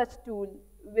one such tool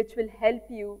which will help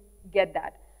you get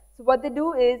that. So what they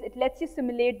do is it lets you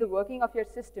simulate the working of your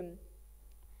system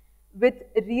with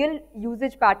real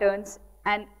usage patterns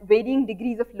and varying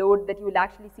degrees of load that you will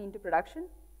actually see into production.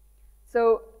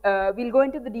 So we'll go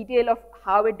into the detail of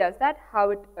how it does that, how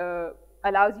it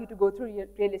allows you to go through your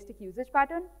realistic usage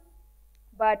pattern,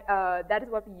 but that is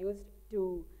what we used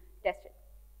to test it.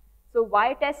 So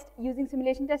why test using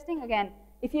simulation testing? Again,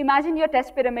 if you imagine your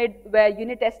test pyramid where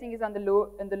unit testing is on the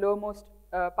lowermost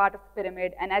part of the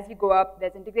pyramid, and as you go up,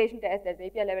 there's integration tests, there's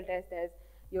API level tests, there's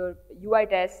your UI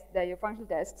tests, there are your functional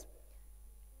tests.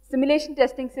 Simulation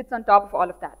testing sits on top of all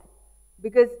of that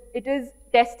because it is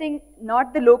testing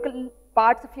not the local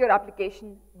parts of your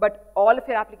application, but all of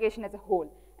your application as a whole.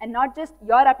 And not just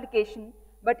your application,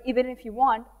 but even if you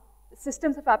want,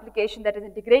 systems of application that is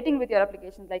integrating with your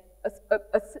application, like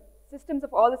systems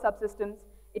of all the subsystems,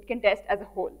 it can test as a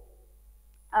whole.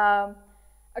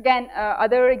 Again,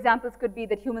 other examples could be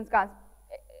that humans can't,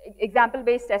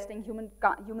 example-based testing, humans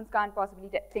can't possibly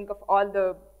think of all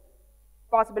the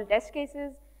possible test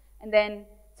cases. And then,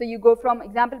 so you go from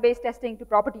example-based testing to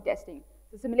property testing.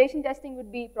 So simulation testing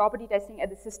would be property testing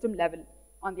at the system level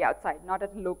on the outside, not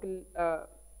at the local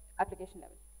application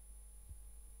level.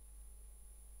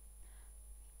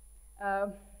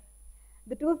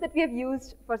 The tools that we have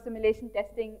used for simulation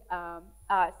testing are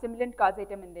Simulant,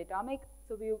 Causatum, and Datomic.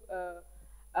 So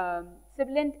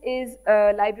Simulant is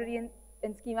a library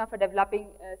and schema for developing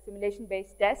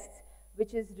simulation-based tests,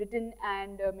 which is written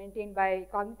and maintained by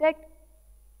Cognitect.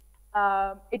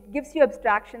 It gives you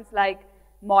abstractions like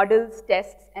models,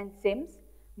 tests, and sims.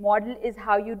 Model is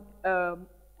how you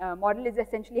model is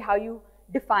essentially how you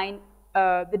define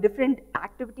the different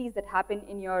activities that happen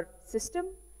in your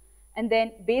system. And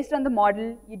then based on the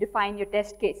model, you define your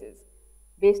test cases.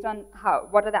 Based on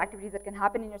what are the activities that can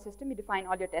happen in your system, you define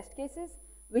all your test cases,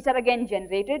 which are again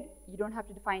generated. You don't have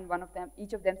to define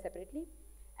each of them separately.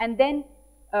 And then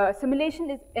simulation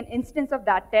is an instance of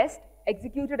that test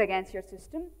executed against your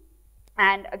system.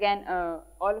 And again,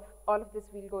 all of this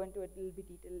we'll go into a little bit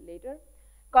detail later.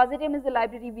 Causatum is the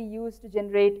library we use to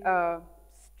generate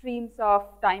streams of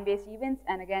time-based events.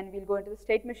 And again, we'll go into the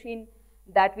state machine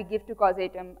that we give to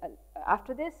Causatum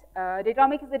after this.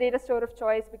 Datomic is the data store of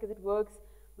choice because it works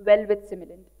well with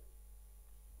Simulant.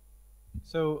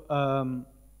 So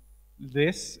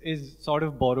this is sort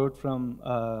of borrowed from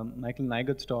Michael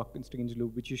Neigert's talk in Strange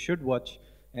Loop, which you should watch.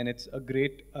 And it's a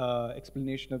great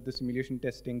explanation of the simulation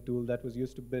testing tool that was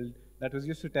used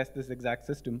to test this exact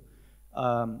system.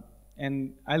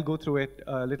 And I'll go through it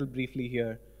a little briefly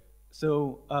here.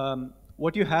 So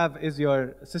what you have is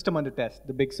your system under test,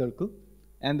 the big circle,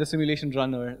 and the simulation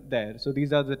runner there. So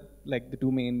these are the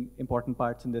two main important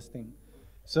parts in this thing.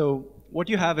 So what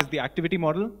you have is the activity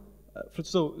model.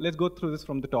 So let's go through this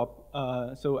from the top.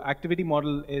 So activity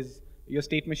model is your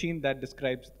state machine that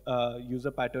describes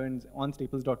user patterns on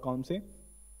staples.com, say.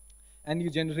 And you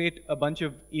generate a bunch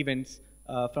of events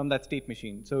from that state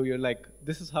machine. So you're like,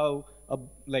 this is how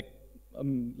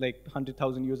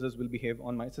 100,000 users will behave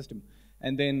on my system.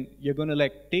 And then you're going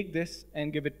to take this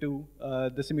and give it to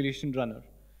the simulation runner.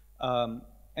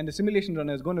 And the simulation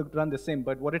runner is going to run the sim,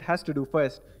 but what it has to do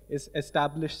first is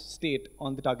establish state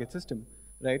on the target system,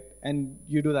 right? And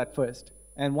you do that first.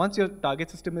 And once your target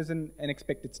system is in an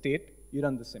expected state, you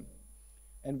run the sim.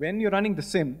 And when you're running the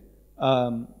sim,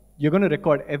 you're going to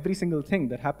record every single thing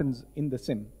that happens in the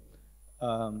sim.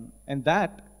 And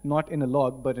that not in a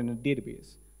log, but in a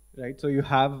database, right? So you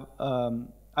have,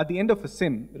 at the end of a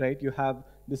sim, right, you have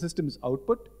the system's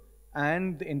output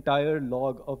and the entire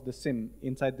log of the sim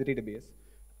inside the database,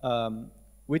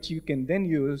 which you can then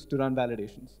use to run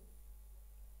validations.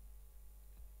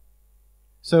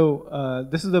 So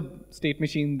this is the state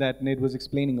machine that Nid was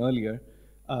explaining earlier,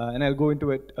 and I'll go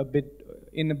into it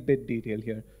in a bit detail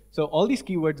here. So all these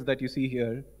keywords that you see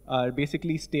here are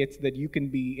basically states that you can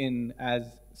be in as,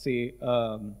 say,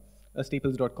 a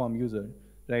staples.com user,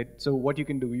 right? So what you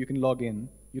can do, you can log in,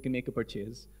 you can make a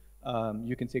purchase,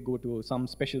 you can say go to some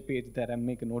special page that I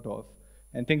make a note of,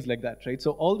 and things like that, right?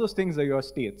 So all those things are your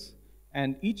states,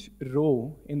 and each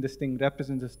row in this thing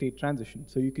represents a state transition.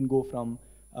 So you can go from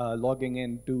logging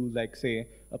in to, like, say,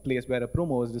 a place where a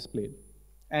promo is displayed.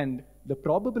 And the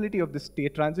probability of the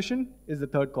state transition is the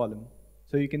third column.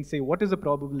 So you can say, what is the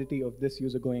probability of this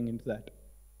user going into that?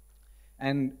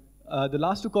 And the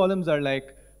last two columns are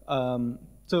like,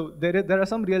 so there are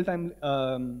some real-time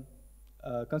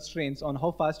constraints on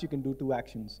how fast you can do two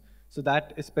actions. So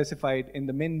that is specified in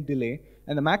the min delay.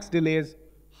 And the max delay is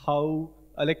how,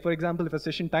 like, for example, if a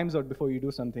session times out before you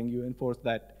do something, you enforce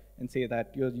that and say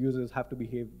that your users have to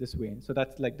behave this way. So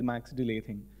that's like the max delay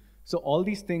thing. So all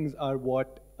these things are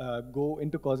what go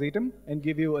into causatum and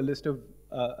give you a list of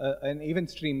an event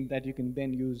stream that you can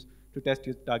then use to test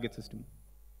your target system.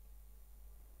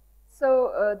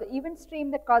 So the event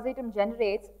stream that causatum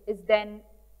generates is then,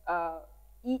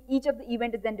 each of the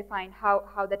event is then defined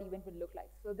how that event will look like.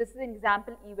 So this is an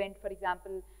example event. For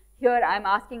example, here I'm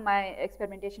asking my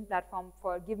experimentation platform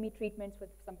for give me treatments for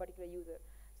some particular user.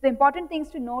 So the important things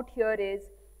to note here is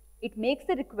it makes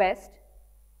the request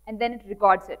and then it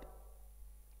records it.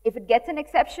 If it gets an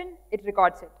exception, it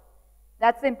records it.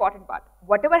 That's the important part.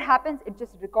 Whatever happens, it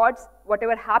just records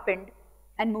whatever happened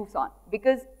and moves on,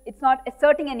 because it's not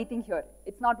asserting anything here.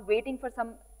 It's not waiting for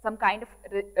some kind of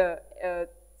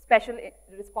special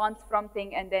response from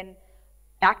thing and then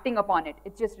acting upon it.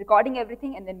 It's just recording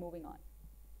everything and then moving on.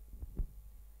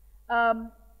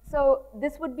 So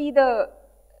this would be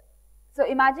so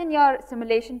imagine your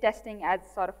simulation testing as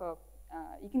sort of a,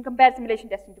 you can compare simulation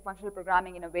testing to functional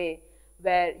programming in a way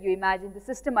where you imagine the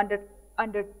system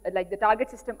like the target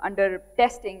system under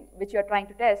testing, which you're trying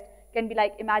to test, can be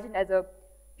like imagined as a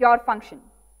pure function.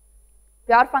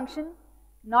 Pure function,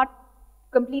 not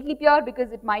completely pure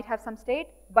because it might have some state,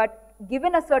 but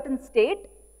given a certain state,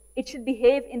 it should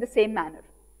behave in the same manner.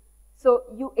 So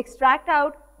you extract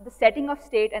out the setting of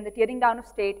state and the tearing down of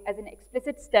state as an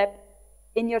explicit step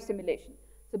in your simulation.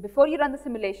 So before you run the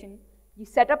simulation, you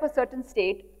set up a certain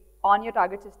state on your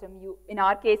target system. In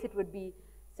our case, it would be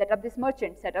set up this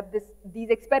merchant, set up these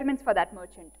experiments for that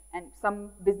merchant, and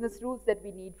some business rules that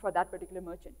we need for that particular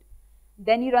merchant.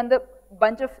 Then you run the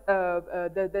bunch of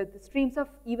the streams of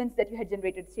events that you had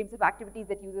generated, streams of activities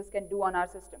that users can do on our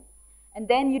system. And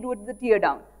then you do the tear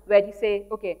down, where you say,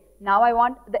 okay, now I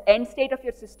want the end state of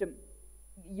your system.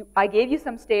 I gave you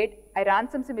some state, I ran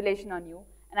some simulation on you,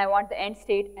 and I want the end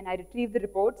state, and I retrieve the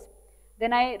reports.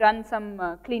 Then I run some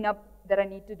cleanup that I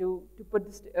need to do to put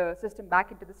the system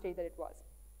back into the state that it was.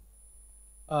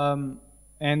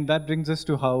 And that brings us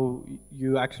to how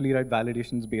you actually write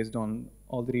validations based on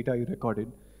all the data you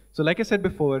recorded. So like I said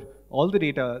before, all the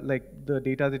data, like the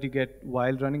data that you get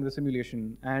while running the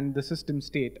simulation and the system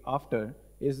state after,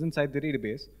 is inside the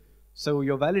database. So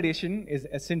your validation is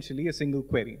essentially a single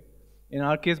query. In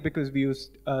our case, because we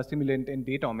use Simulant in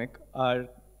Datomic, our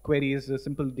query is a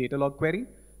simple data log query,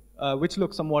 which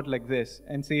looks somewhat like this.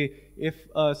 And say, if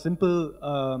a simple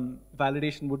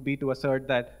validation would be to assert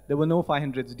that there were no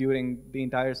 500s during the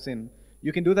entire sim,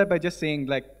 you can do that by just saying,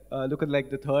 like, look at like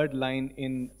the third line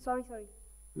in... Sorry.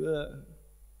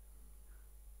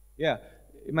 Yeah,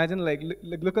 imagine like,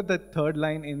 look at the third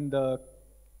line in the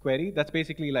query. That's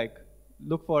basically like,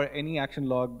 look for any action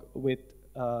log with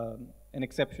an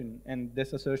exception, and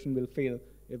this assertion will fail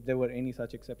if there were any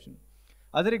such exception.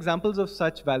 Other examples of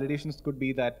such validations could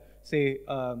be that, say,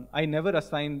 I never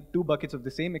assign 2 buckets of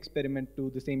the same experiment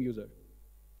to the same user,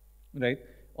 right?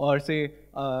 Or say,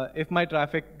 if my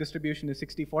traffic distribution is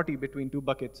 60-40 between 2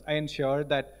 buckets, I ensure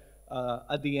that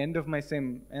at the end of my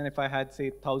sim, and if I had, say,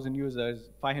 1,000 users,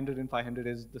 500 and 500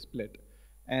 is the split.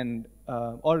 And,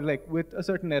 or like with a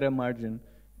certain error margin.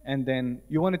 And then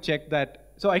you want to check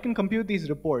that. So I can compute these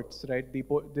reports, right?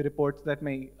 The reports that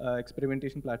my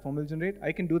experimentation platform will generate.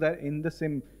 I can do that in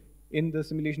the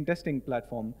simulation testing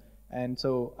platform. And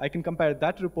so I can compare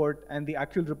that report and the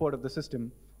actual report of the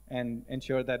system and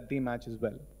ensure that they match as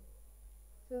well.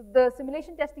 So the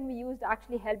simulation testing we used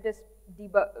actually helped us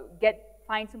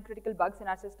find some critical bugs in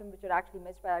our system which were actually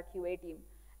missed by our QA team,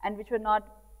 and which were not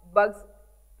bugs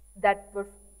that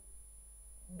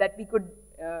we could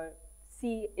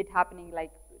see it happening,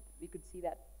 like we could see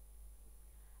that.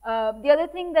 The other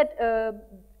thing that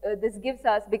this gives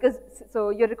us, because so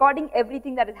you're recording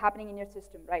everything that is happening in your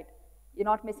system, right?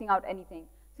 You're not missing out anything.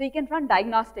 So you can run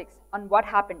diagnostics on what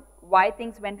happened, why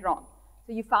things went wrong.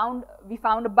 So we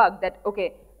found a bug that, okay,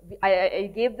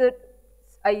 I gave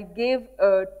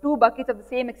 2 buckets of the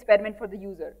same experiment for the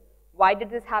user. Why did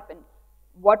this happen?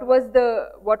 What was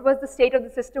the state of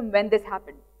the system when this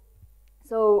happened?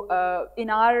 So in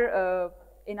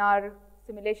our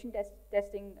simulation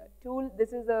testing tool,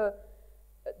 this is a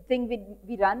thing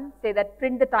we run, say that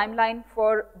print the timeline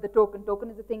for the token. Token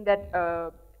is the thing that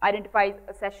identifies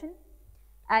a session,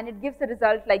 and it gives a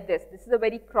result like this. This is a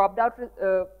very cropped out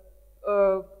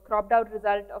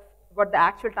result of what the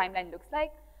actual timeline looks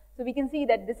like. So we can see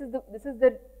that this is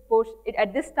the post.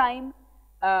 At this time,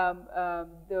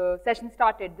 the session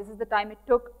started. This is the time it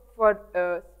took for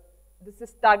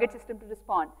this target system to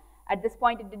respond. At this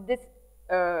point, it did this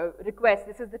request.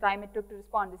 This is the time it took to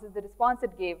respond. This is the response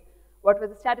it gave. What was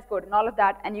the status code and all of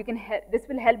that. And you can this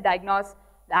will help diagnose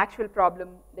the actual problem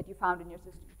that you found in your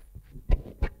system.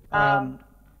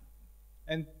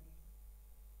 And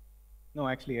no,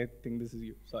 actually, I think this is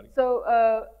you. Sorry. So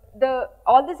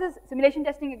all this is simulation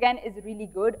testing again is really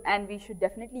good, and we should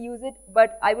definitely use it.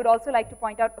 But I would also like to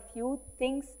point out a few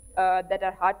things that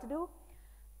are hard to do.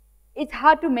 It's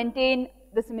hard to maintain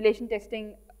the simulation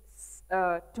testing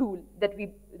tool that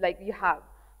you have.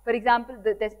 For example,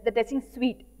 the testing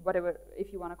suite, whatever,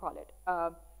 if you want to call it,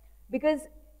 because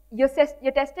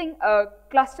you're testing a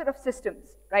cluster of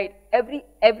systems, right?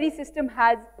 Every system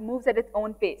moves at its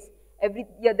own pace.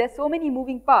 There's so many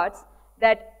moving parts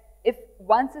that if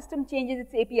one system changes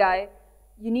its API,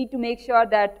 you need to make sure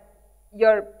that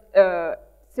your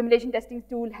simulation testing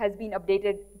tool has been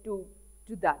updated to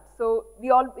that. So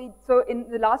so in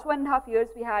the last 1.5 years,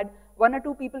 we had 1 or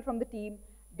 2 people from the team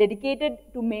dedicated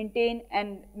to maintain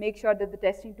and make sure that the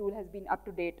testing tool has been up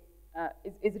to date,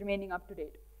 is remaining up to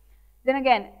date. Then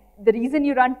again, the reason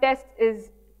you run tests is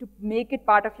to make it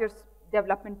part of your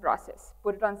development process,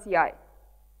 put it on CI.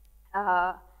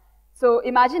 So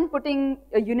imagine putting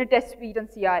a unit test suite on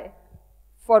CI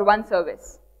for one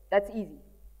service. That's easy.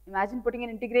 Imagine putting an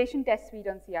integration test suite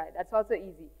on CI. That's also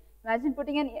easy. Imagine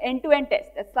putting an end-to-end test.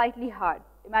 That's slightly hard.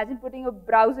 Imagine putting a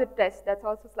browser test. That's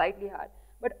also slightly hard.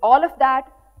 But all of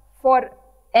that for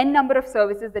n number of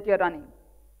services that you're running,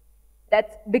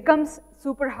 that becomes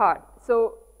super hard.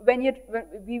 So when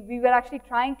we were actually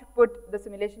trying to put the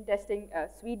simulation testing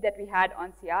suite that we had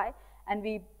on CI,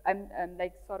 and I'm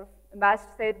like sort of embarrassed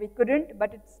to say that we couldn't,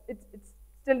 but it's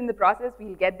still in the process.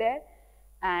 We'll get there.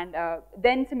 And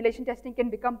then simulation testing can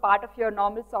become part of your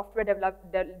normal software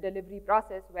delivery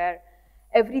process, where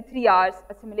every 3 hours,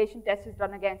 a simulation test is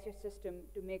run against your system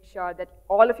to make sure that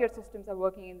all of your systems are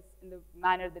working in the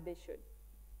manner that they should.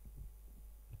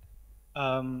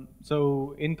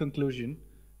 So in conclusion,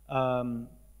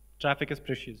 traffic is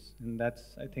precious, and that's,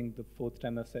 I think, the 4th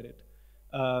time I've said it.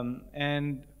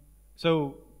 And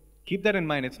so keep that in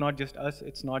mind. It's not just us.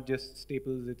 It's not just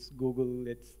Staples. It's Google.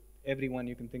 It's everyone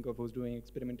you can think of who's doing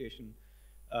experimentation.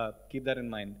 Keep that in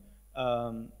mind.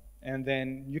 And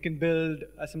then you can build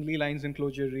assembly lines in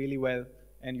Clojure really well,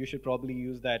 and you should probably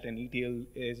use that, and ETL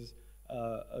is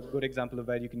a good example of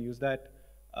where you can use that.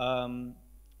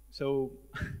 So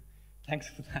thanks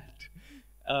for that.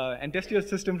 And test your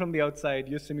system from the outside,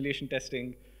 use simulation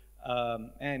testing,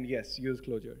 and yes, use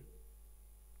Clojure.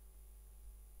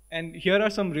 And here are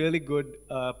some really good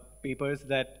papers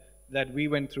that we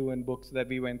went through and books that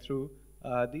we went through.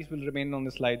 These will remain on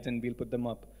the slides, and we'll put them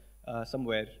up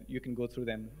somewhere. You can go through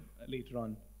them later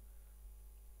on.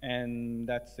 And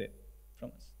that's it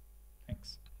from us.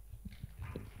 Thanks.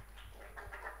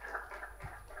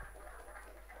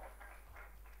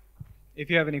 If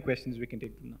you have any questions, we can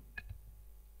take them now.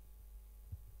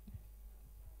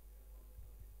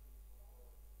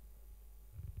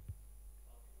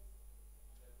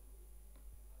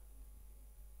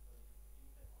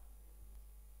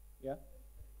 Yeah?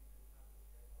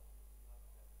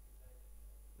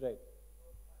 Right.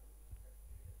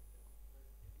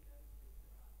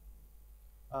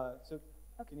 So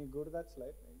can you go to that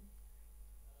slide, maybe?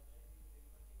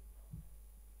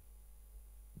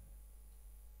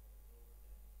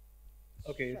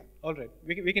 Okay, sure. All right.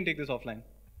 We can take this offline.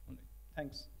 All right.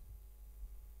 Thanks.